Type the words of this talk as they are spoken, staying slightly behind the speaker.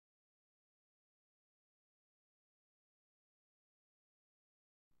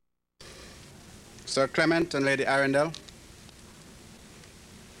Sir Clement and Lady Arundel,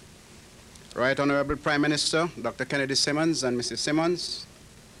 Right Honorable Prime Minister Dr. Kennedy Simmons and Mrs. Simmons,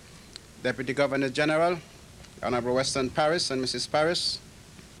 Deputy Governor General Honorable Weston Paris and Mrs. Paris,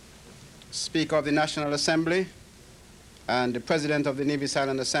 Speaker of the National Assembly and the President of the Nevis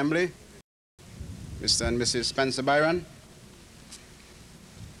Island Assembly, Mr. and Mrs. Spencer Byron,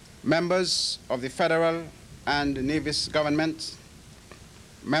 members of the federal and Nevis government,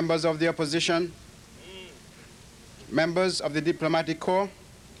 members of the opposition, members of the diplomatic corps,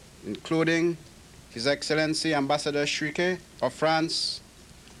 including His Excellency Ambassador Shrike of France,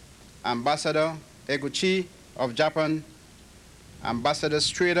 Ambassador Eguchi of Japan, Ambassador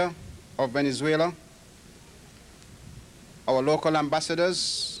Strader of Venezuela, our local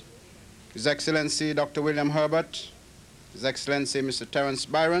ambassadors, His Excellency Dr. William Herbert, His Excellency Mr. Terence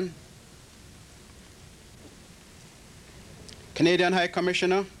Byron, Canadian High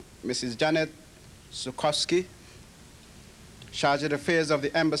Commissioner Mrs. Janet Sukowski, Chargé d'Affaires of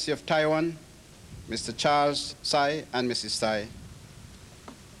the Embassy of Taiwan, Mr. Charles Tsai and Mrs. Tsai,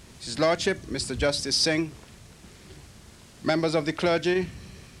 His Lordship Mr. Justice Singh, members of the clergy,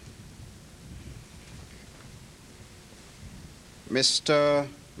 Mr.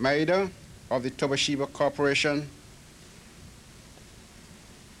 Maida of the Tobashiba Corporation,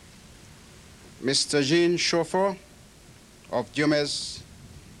 Mr. Jean Chauffeur of Dumes,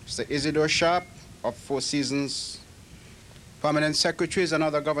 Mr. Isidore Sharp of Four Seasons, permanent secretaries and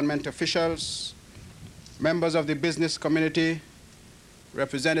other government officials, members of the business community,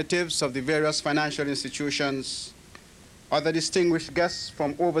 representatives of the various financial institutions, other distinguished guests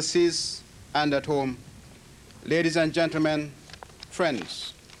from overseas and at home, ladies and gentlemen,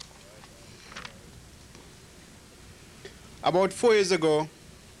 friends. About 4 years ago,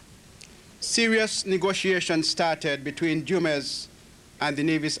 serious negotiations started between Dumes and the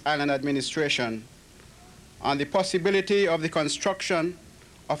Nevis Island administration on the possibility of the construction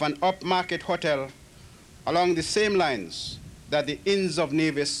of an upmarket hotel along the same lines that the Inns of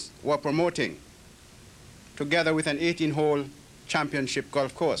Nevis were promoting, together with an 18-hole championship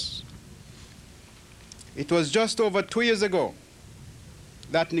golf course. It was just over 2 years ago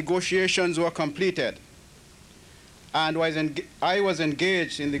that negotiations were completed, and I was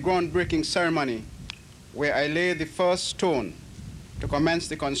engaged in the groundbreaking ceremony where I laid the first stone to commence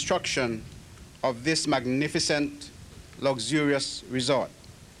the construction of this magnificent, luxurious resort.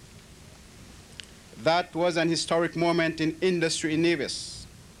 That was an historic moment in industry in Nevis,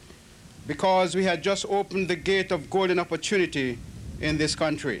 because we had just opened the gate of golden opportunity in this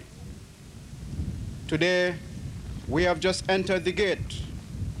country. Today, we have just entered the gate,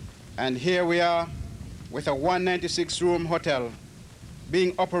 and here we are with a 196-room hotel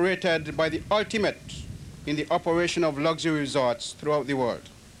being operated by the ultimate in the operation of luxury resorts throughout the world.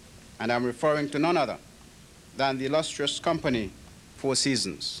 And I'm referring to none other than the illustrious company, Four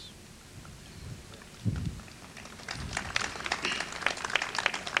Seasons.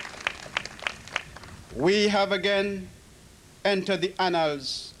 We have again entered the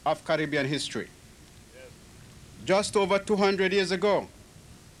annals of Caribbean history. Just over 200 years ago,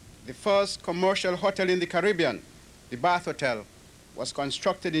 the first commercial hotel in the Caribbean, the Bath Hotel, was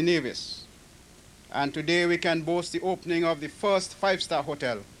constructed in Nevis. And today we can boast the opening of the first five-star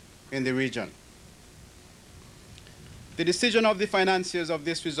hotel in the region. The decision of the financiers of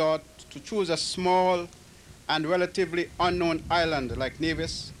this resort to choose a small and relatively unknown island like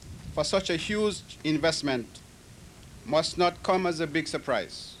Nevis for such a huge investment must not come as a big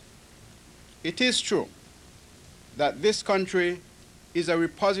surprise. It is true that this country is a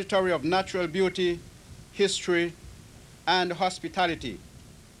repository of natural beauty, history, and hospitality,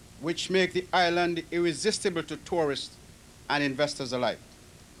 which make the island irresistible to tourists and investors alike.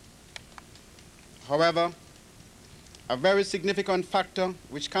 However, a very significant factor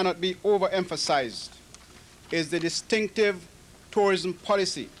which cannot be overemphasized is the distinctive tourism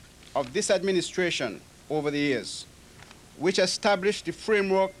policy of this administration over the years, which established the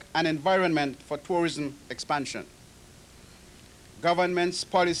framework and environment for tourism expansion. Government's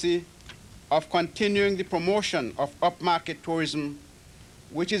policy of continuing the promotion of upmarket tourism,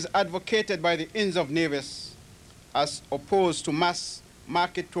 which is advocated by the Inns of Nevis as opposed to mass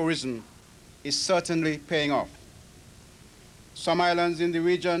market tourism, is certainly paying off. Some islands in the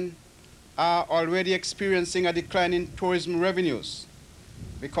region are already experiencing a decline in tourism revenues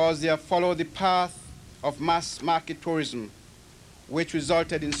because they have followed the path of mass market tourism, which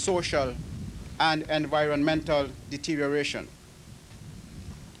resulted in social and environmental deterioration.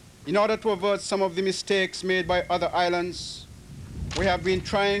 In order to avert some of the mistakes made by other islands, we have been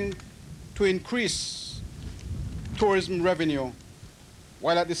trying to increase tourism revenue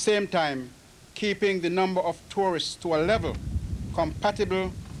while at the same time keeping the number of tourists to a level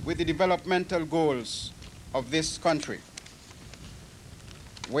compatible with the developmental goals of this country.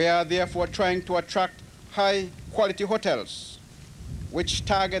 We are therefore trying to attract high-quality hotels which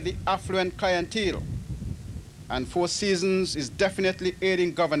target the affluent clientele, and Four Seasons is definitely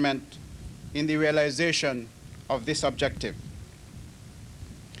aiding government in the realization of this objective.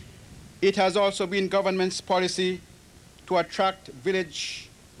 It has also been government's policy to attract village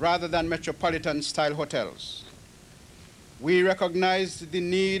rather than metropolitan-style hotels. We recognize the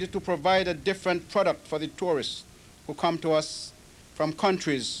need to provide a different product for the tourists who come to us from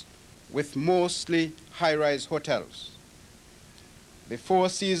countries with mostly high-rise hotels. The Four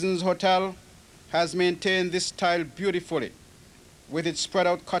Seasons Hotel has maintained this style beautifully with its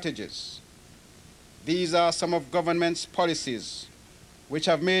spread-out cottages. These are some of government's policies which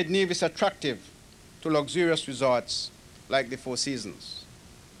have made Nevis attractive to luxurious resorts like the Four Seasons.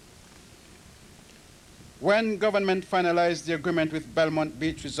 When government finalized the agreement with Belmont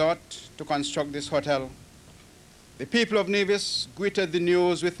Beach Resort to construct this hotel, the people of Nevis greeted the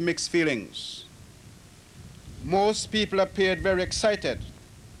news with mixed feelings. Most people appeared very excited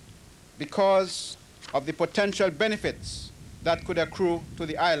because of the potential benefits that could accrue to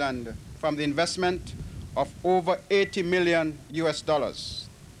the island from the investment of over $80 million US.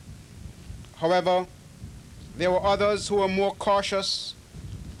 However, there were others who were more cautious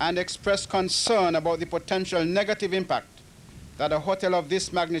and expressed concern about the potential negative impact that a hotel of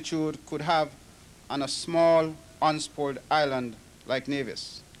this magnitude could have on a small, unspoiled island like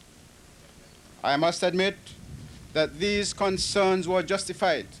Nevis. I must admit that these concerns were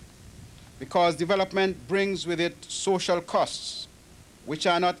justified because development brings with it social costs which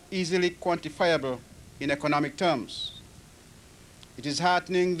are not easily quantifiable in economic terms. It is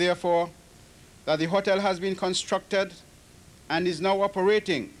heartening, therefore, that the hotel has been constructed and is now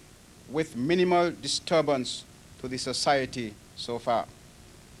operating with minimal disturbance to the society so far.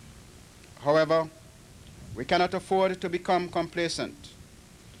 However, we cannot afford to become complacent.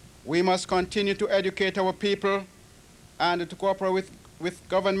 We must continue to educate our people and to cooperate with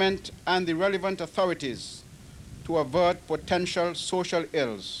government and the relevant authorities to avert potential social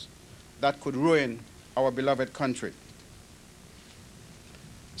ills that could ruin our beloved country.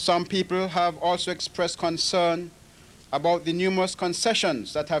 Some people have also expressed concern about the numerous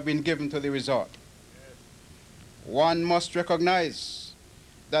concessions that have been given to the resort. One must recognize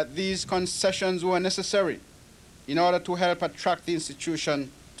that these concessions were necessary in order to help attract the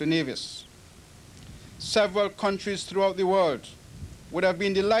institution to Nevis. Several countries throughout the world would have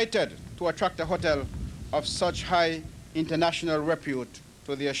been delighted to attract a hotel of such high international repute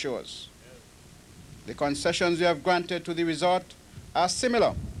to their shores. The concessions we have granted to the resort are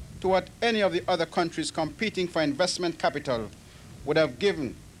similar to what any of the other countries competing for investment capital would have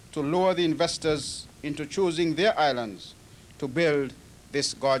given to lure the investors into choosing their islands to build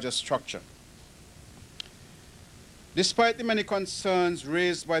this gorgeous structure. Despite the many concerns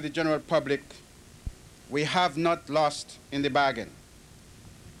raised by the general public, we have not lost in the bargain.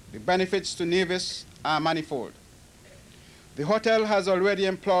 The benefits to Nevis are manifold. The hotel has already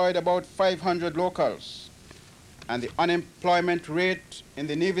employed about 500 locals, and the unemployment rate in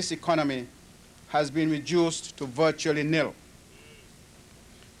the Nevis economy has been reduced to virtually nil.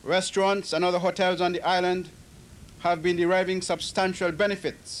 Restaurants and other hotels on the island have been deriving substantial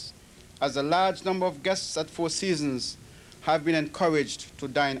benefits as a large number of guests at Four Seasons have been encouraged to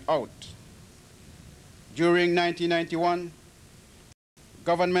dine out. During 1991,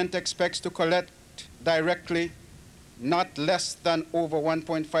 government expects to collect directly not less than over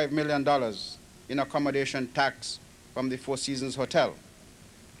 $1.5 million in accommodation tax from the Four Seasons Hotel.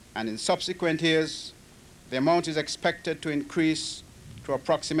 And in subsequent years, the amount is expected to increase to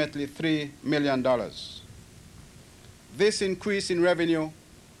approximately $3 million. This increase in revenue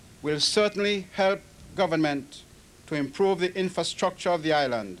will certainly help government to improve the infrastructure of the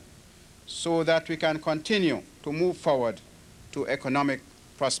island so that we can continue to move forward to economic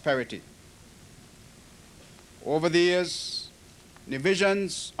prosperity. Over the years,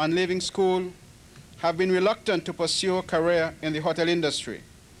 Nevisians on leaving school have been reluctant to pursue a career in the hotel industry,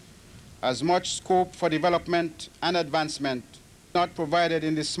 as much scope for development and advancement not provided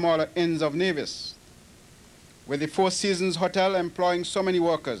in the smaller inns of Nevis. With the Four Seasons Hotel employing so many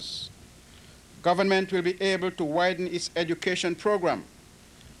workers, government will be able to widen its education program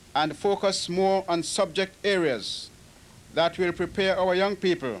and focus more on subject areas that will prepare our young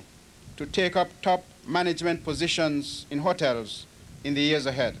people to take up top management positions in hotels in the years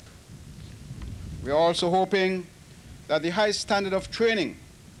ahead. We are also hoping that the high standard of training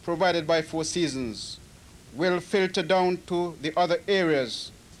provided by Four Seasons will filter down to the other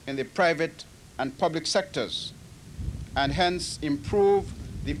areas in the private and public sectors, and hence improve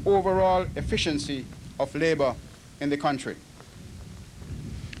the overall efficiency of labor in the country.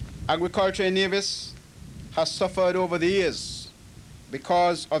 Agriculture in Nevis has suffered over the years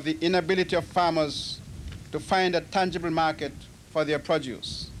because of the inability of farmers to find a tangible market for their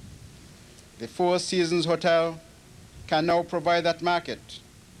produce. The Four Seasons Hotel can now provide that market,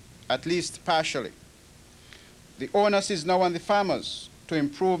 at least partially. The onus is now on the farmers to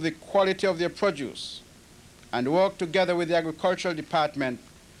improve the quality of their produce and work together with the Agricultural Department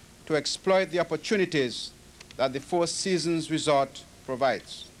to exploit the opportunities that the Four Seasons Resort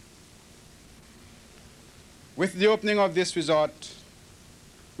provides. With the opening of this resort,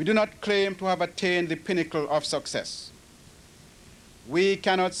 we do not claim to have attained the pinnacle of success. We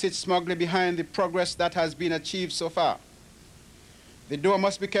cannot sit smugly behind the progress that has been achieved so far. The door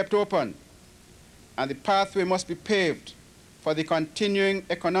must be kept open, and the pathway must be paved for the continuing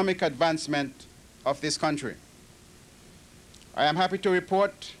economic advancement of this country. I am happy to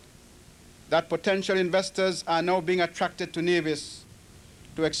report that potential investors are now being attracted to Nevis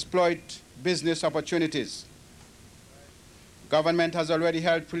to exploit business opportunities. Government has already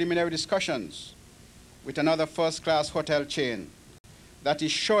held preliminary discussions with another first-class hotel chain that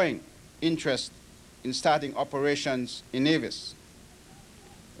is showing interest in starting operations in Nevis.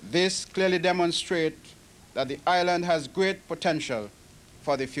 This clearly demonstrates that the island has great potential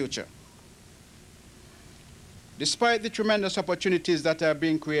for the future. Despite the tremendous opportunities that are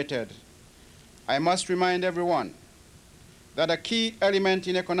being created, I must remind everyone that a key element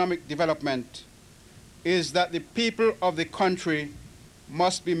in economic development is that the people of the country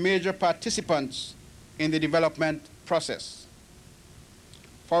must be major participants in the development process.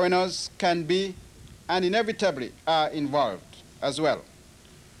 Foreigners can be and inevitably are involved as well,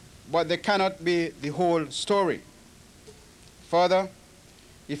 but they cannot be the whole story. Further,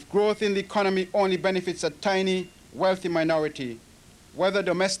 if growth in the economy only benefits a tiny, wealthy minority, whether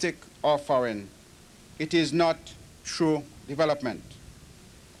domestic or foreign, it is not true development.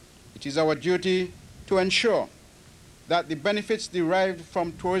 It is our duty to ensure that the benefits derived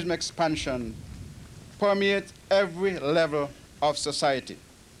from tourism expansion permeate every level of society.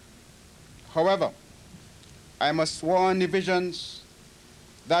 However, I must warn Nevisians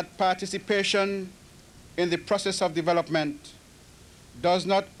that participation in the process of development does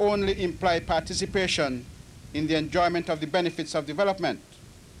not only imply participation in the enjoyment of the benefits of development,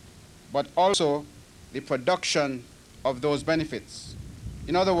 but also the production of those benefits.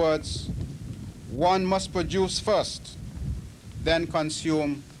 In other words, one must produce first, then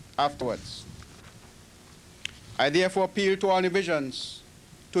consume afterwards. I therefore appeal to all Nevisians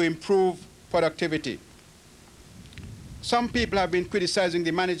to improve productivity. Some people have been criticizing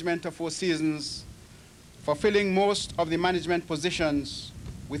the management of Four Seasons for filling most of the management positions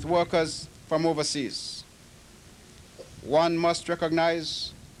with workers from overseas. One must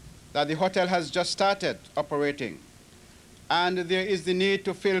recognize that the hotel has just started operating, and there is the need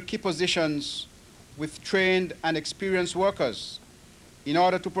to fill key positions with trained and experienced workers in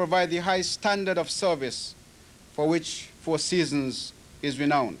order to provide the high standard of service for which Four Seasons is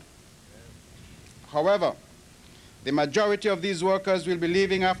renowned. However, the majority of these workers will be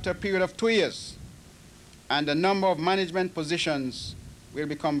leaving after a period of 2 years, and a number of management positions will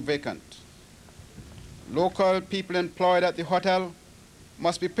become vacant. Local people employed at the hotel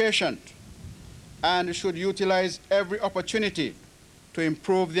must be patient and should utilize every opportunity to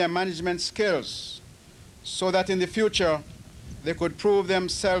improve their management skills so that in the future they could prove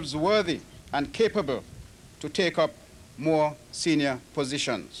themselves worthy and capable to take up more senior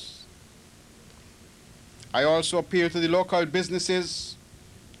positions. I also appeal to the local businesses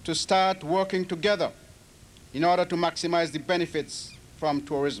to start working together in order to maximize the benefits from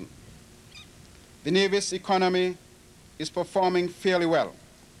tourism. The Nevis economy is performing fairly well,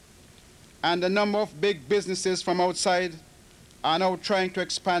 and a number of big businesses from outside are now trying to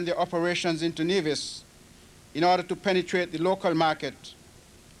expand their operations into Nevis in order to penetrate the local market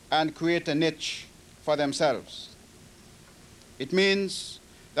and create a niche for themselves. It means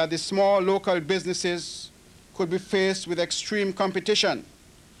that the small local businesses could be faced with extreme competition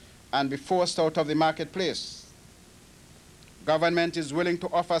and be forced out of the marketplace. Government is willing to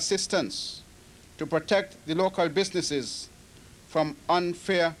offer assistance to protect the local businesses from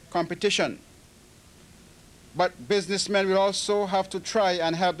unfair competition. But businessmen will also have to try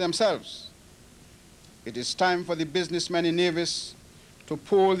and help themselves. It is time for the businessmen in Nevis to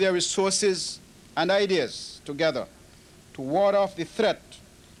pool their resources and ideas together to ward off the threat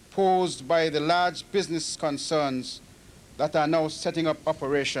posed by the large business concerns that are now setting up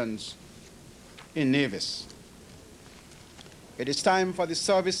operations in Nevis. It is time for the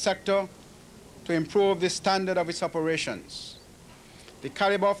service sector to improve the standard of its operations. The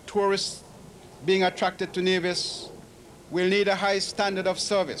caliber of tourists being attracted to Nevis will need a high standard of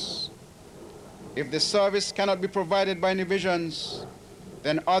service. If the service cannot be provided by Nevisians,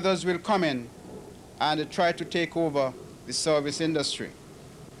 then others will come in and try to take over the service industry.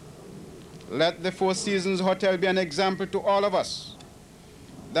 Let the Four Seasons Hotel be an example to all of us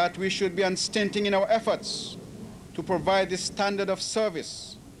that we should be unstinting in our efforts to provide the standard of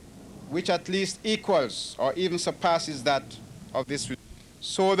service which at least equals or even surpasses that of this,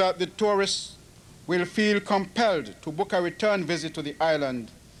 so that the tourists will feel compelled to book a return visit to the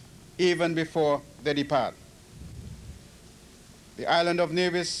island even before they depart. The island of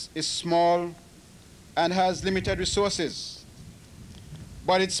Nevis is small and has limited resources,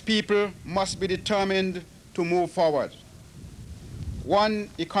 but its people must be determined to move forward. One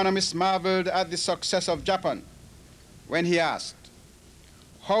economist marveled at the success of Japan when he asked,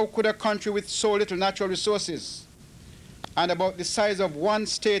 how could a country with so little natural resources and about the size of one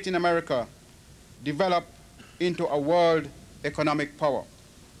state in America develop into a world economic power?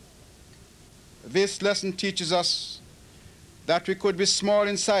 This lesson teaches us that we could be small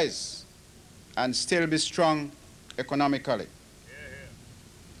in size and still be strong economically.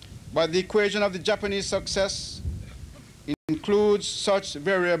 But the equation of the Japanese success includes such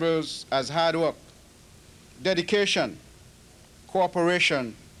variables as hard work, dedication,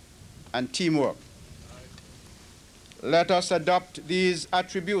 cooperation, and teamwork. Let us adopt these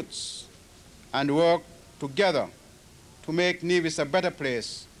attributes and work together to make Nevis a better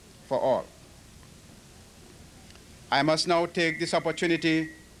place for all. I must now take this opportunity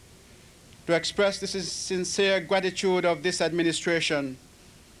to express the sincere gratitude of this administration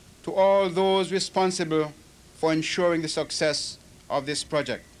to all those responsible for ensuring the success of this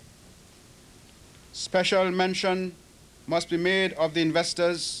project. Special mention must be made of the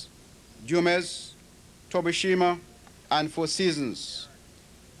investors, Jumes, Tobishima, and Four Seasons,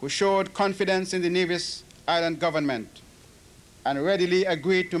 who showed confidence in the Nevis Island government and readily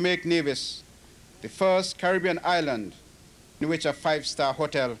agreed to make Nevis the first Caribbean island in which a five-star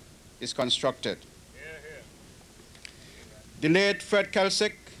hotel is constructed. The late Fred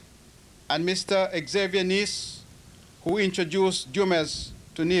Kelsick and Mr. Xavier Nice, who introduced Jumes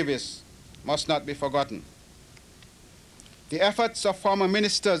to Nevis, must not be forgotten. The efforts of former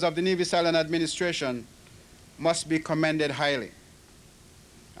ministers of the Nevis Island administration must be commended highly.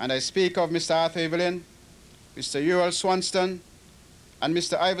 And I speak of Mr. Arthur Evelyn, Mr. Uriel Swanston, and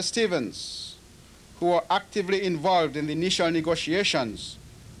Mr. Ivor Stevens, who were actively involved in the initial negotiations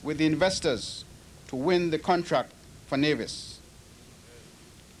with the investors to win the contract for Nevis.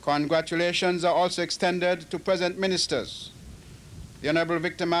 Congratulations are also extended to present ministers, the Honorable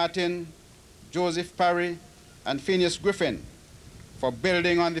Victor Martin, Joseph Parry, and Phineas Griffin, for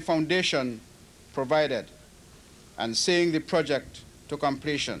building on the foundation provided and seeing the project to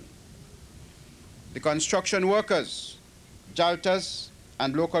completion. The construction workers, jalters,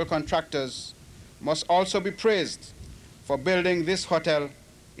 and local contractors must also be praised for building this hotel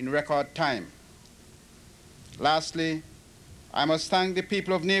in record time. Lastly, I must thank the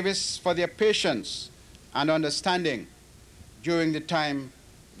people of Nevis for their patience and understanding during the time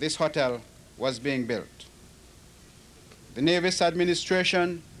this hotel was being built. The Nevis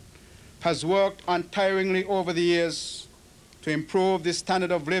administration has worked untiringly over the years to improve the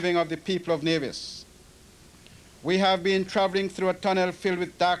standard of living of the people of Nevis. We have been traveling through a tunnel filled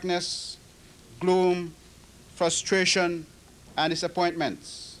with darkness, gloom, frustration, and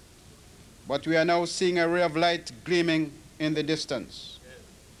disappointments. But we are now seeing a ray of light gleaming in the distance.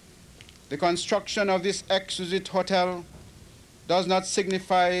 The construction of this exquisite hotel does not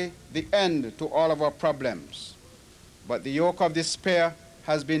signify the end to all of our problems, but the yoke of despair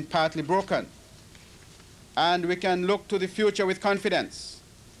has been partly broken, and we can look to the future with confidence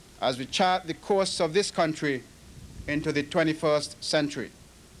as we chart the course of this country into the 21st century.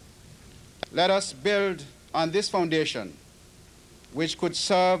 Let us build on this foundation, which could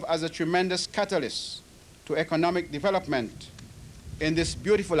serve as a tremendous catalyst to economic development in this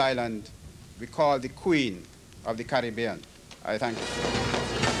beautiful island we call the Queen of the Caribbean. I thank you.